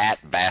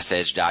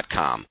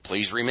 support@bassedge.com.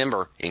 Please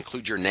remember,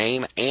 include your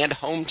name and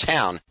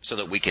hometown so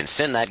that we can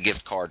send that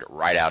gift card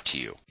right out to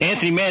you.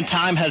 Anthony, man,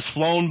 time has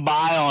flown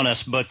by on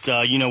us, but,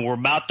 we're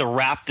about to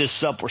wrap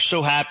this up. We're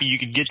so happy you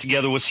could get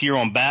together with us here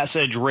on Bass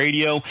Edge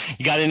Radio.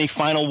 You got any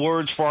final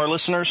words for our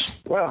listeners?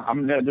 Well,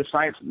 I'm just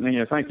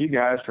thank you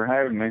guys for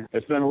having me.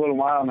 It's been a little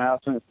while now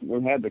since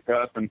we've had the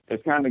Cup, and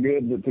it's kind of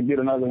good to get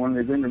another one of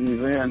these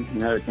interviews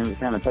in. It can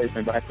kind of take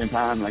me back in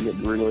time, and I get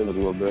to relive it a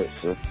little bit.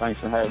 So thanks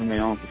for having me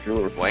on for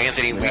sure. Well,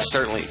 Anthony, we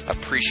certainly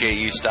appreciate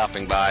you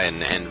stopping by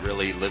and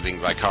really living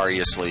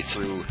vicariously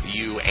through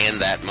you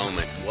and that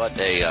moment. What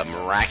a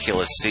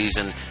miraculous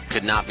season.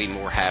 Could not be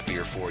more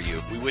happier for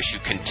you. We wish you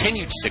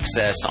continued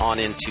success on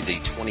into the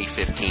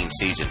 2015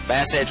 season.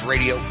 Bass Edge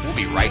Radio, we'll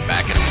be right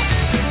back in a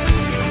moment.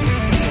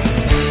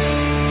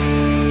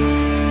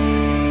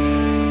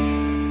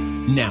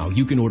 Now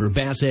you can order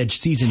Bass Edge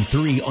Season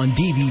 3 on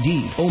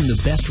DVD. Own the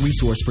best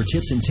resource for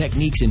tips and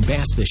techniques in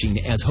bass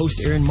fishing as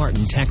host Aaron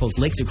Martin tackles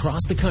lakes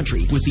across the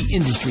country with the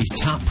industry's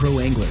top pro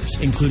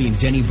anglers, including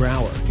Denny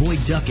Brower,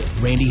 Boyd Duckett,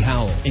 Randy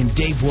Howell, and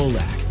Dave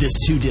Wolak. This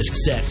 2-disc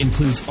set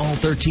includes all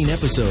 13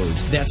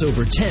 episodes. That's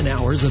over 10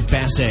 hours of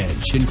Bass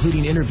Edge,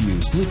 including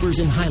interviews, bloopers,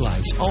 and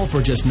highlights, all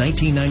for just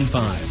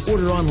 $19.95.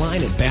 Order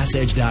online at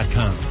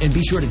bassedge.com. And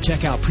be sure to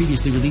check out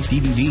previously released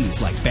DVDs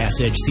like Bass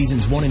Edge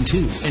Seasons 1 and 2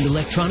 and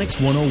Electronics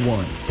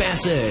 101.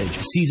 Bass Edge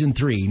Season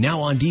 3, now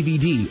on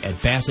DVD at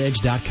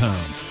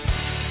bassedge.com.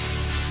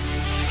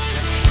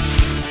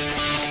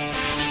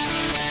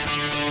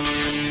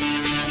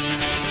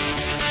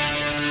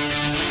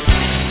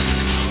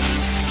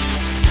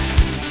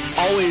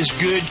 Always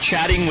good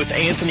chatting with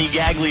Anthony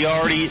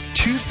Gagliardi,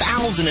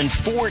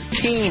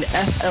 2014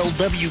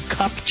 FLW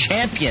Cup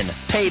champion,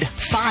 paid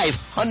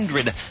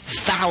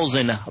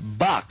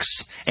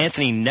 $500,000.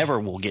 Anthony never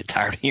will get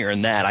tired of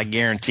hearing that, I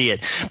guarantee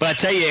it. But I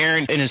tell you,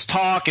 Aaron, in his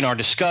talk, in our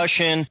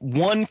discussion,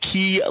 one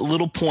key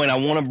little point I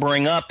want to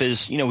bring up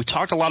is, we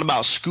talked a lot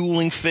about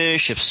schooling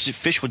fish, if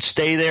fish would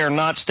stay there or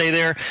not stay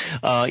there.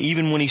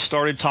 Even when he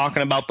started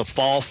talking about the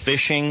fall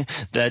fishing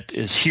that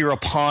is here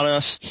upon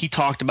us, he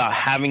talked about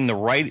having the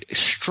right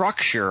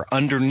structure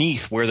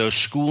underneath where those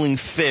schooling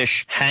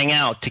fish hang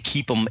out to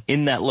keep them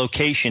in that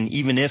location,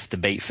 even if the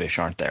bait fish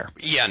aren't there.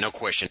 Yeah, no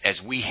question.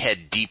 As we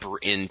head deeper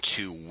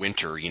into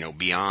winter,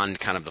 beyond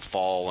kind of the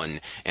fall, and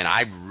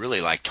I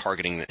really like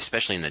targeting,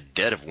 especially in the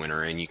dead of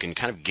winter, and you can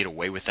kind of get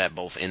away with that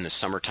both in the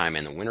summertime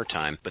and the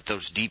wintertime, but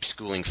those deep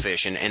schooling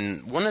fish.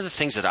 And one of the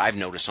things that I've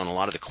noticed on a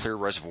lot of the clear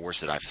reservoirs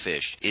that I've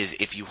fished is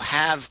if you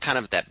have kind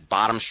of that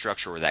bottom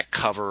structure or that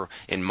cover,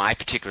 in my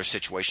particular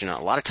situation,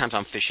 a lot of times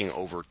I'm fishing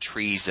over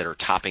trees that are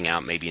topping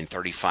out maybe in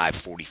 35,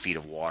 40 feet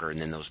of water, and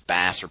then those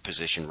bass are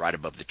positioned right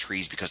above the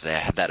trees because they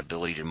have that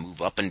ability to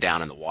move up and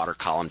down in the water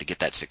column to get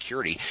that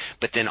security.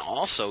 But then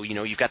also,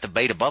 you've got the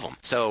bait above them.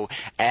 So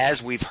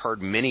as we've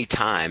heard many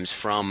times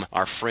from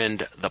our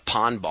friend, the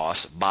pond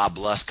boss, Bob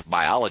Lusk,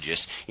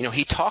 biologist,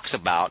 he talks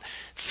about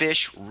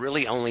fish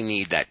really only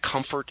need that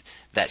comfort,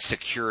 that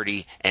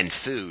security, and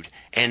food.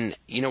 And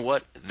you know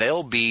what?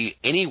 They'll be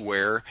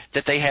anywhere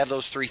that they have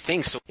those three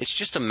things. So it's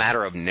just a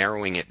matter of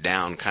narrowing it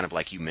down, kind of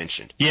like you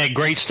mentioned. Yeah,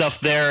 great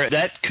stuff there.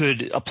 That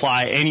could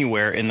apply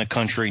anywhere in the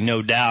country,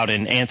 no doubt.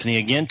 And Anthony,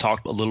 again,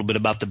 talked a little bit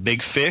about the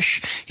big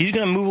fish. He's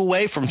going to move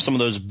away from some of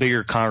those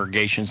bigger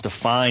congregations to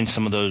find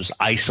some of those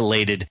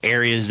isolated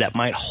areas that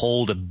might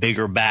hold a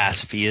bigger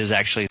bass if he is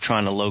actually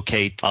trying to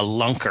locate a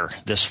lunker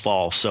this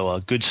fall. So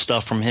good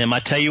stuff from him. I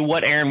tell you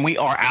what, Aaron, we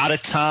are out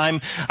of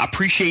time. I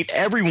appreciate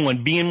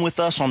everyone being with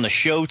us on the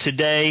show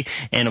today.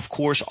 And of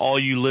course, all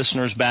you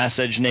listeners, Bass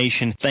Edge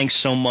Nation, thanks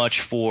so much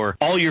for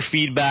all your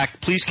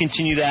feedback. Please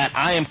continue that.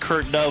 I am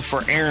Kurt Dove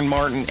for Aaron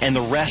Martin and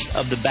the rest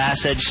of the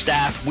Bass Edge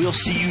staff. We'll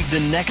see you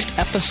the next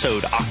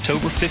episode,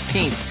 October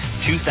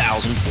 15th,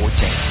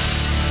 2014.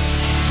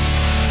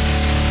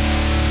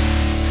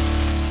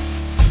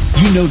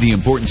 You know the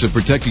importance of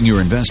protecting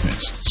your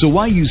investments, so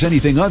why use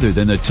anything other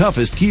than the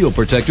toughest keel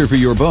protector for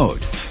your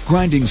boat?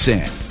 Grinding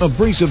sand,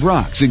 abrasive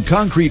rocks, and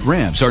concrete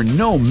ramps are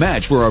no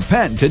match for our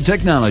patented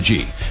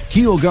technology.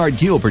 Keel Guard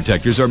keel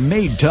protectors are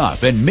made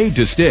tough and made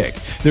to stick.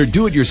 Their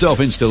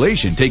do-it-yourself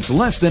installation takes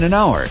less than an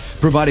hour,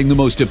 providing the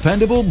most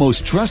dependable,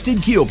 most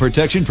trusted keel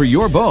protection for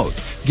your boat,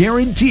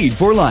 guaranteed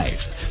for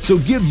life. So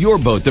give your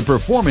boat the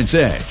performance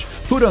edge.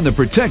 Put on the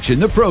protection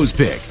the pros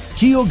pick.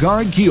 Keel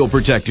Guard keel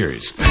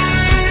protectors.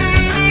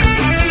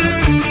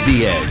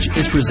 The Edge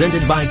is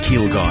presented by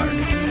Keel Guard.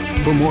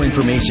 For more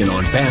information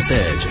on Bass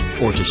Edge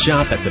or to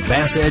shop at the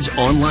Bass Edge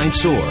online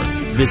store,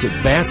 visit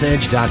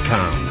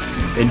bassedge.com.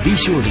 And be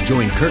sure to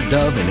join Kurt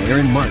Dove and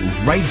Aaron Martin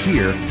right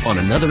here on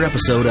another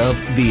episode of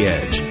The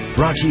Edge.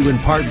 Brought to you in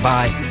part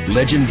by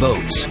Legend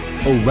Boats,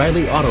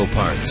 O'Reilly Auto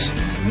Parts,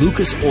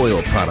 Lucas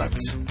Oil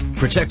Products,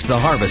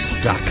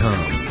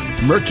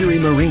 ProtectTheHarvest.com, Mercury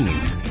Marine,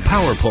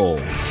 PowerPole,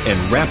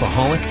 and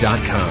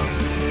Rapaholic.com.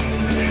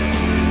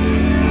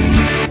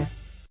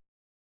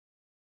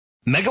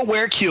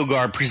 MegaWare Keel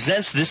Guard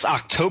presents this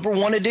October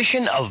 1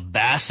 edition of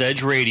Bass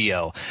Edge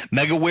Radio.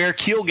 MegaWare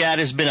Keel Guard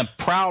has been a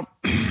proud...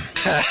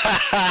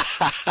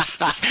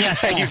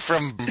 Are you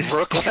from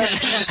Brooklyn?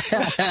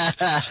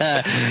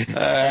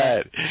 All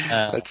right.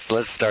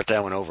 Let's start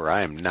that one over.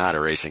 I am not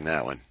erasing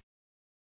that one.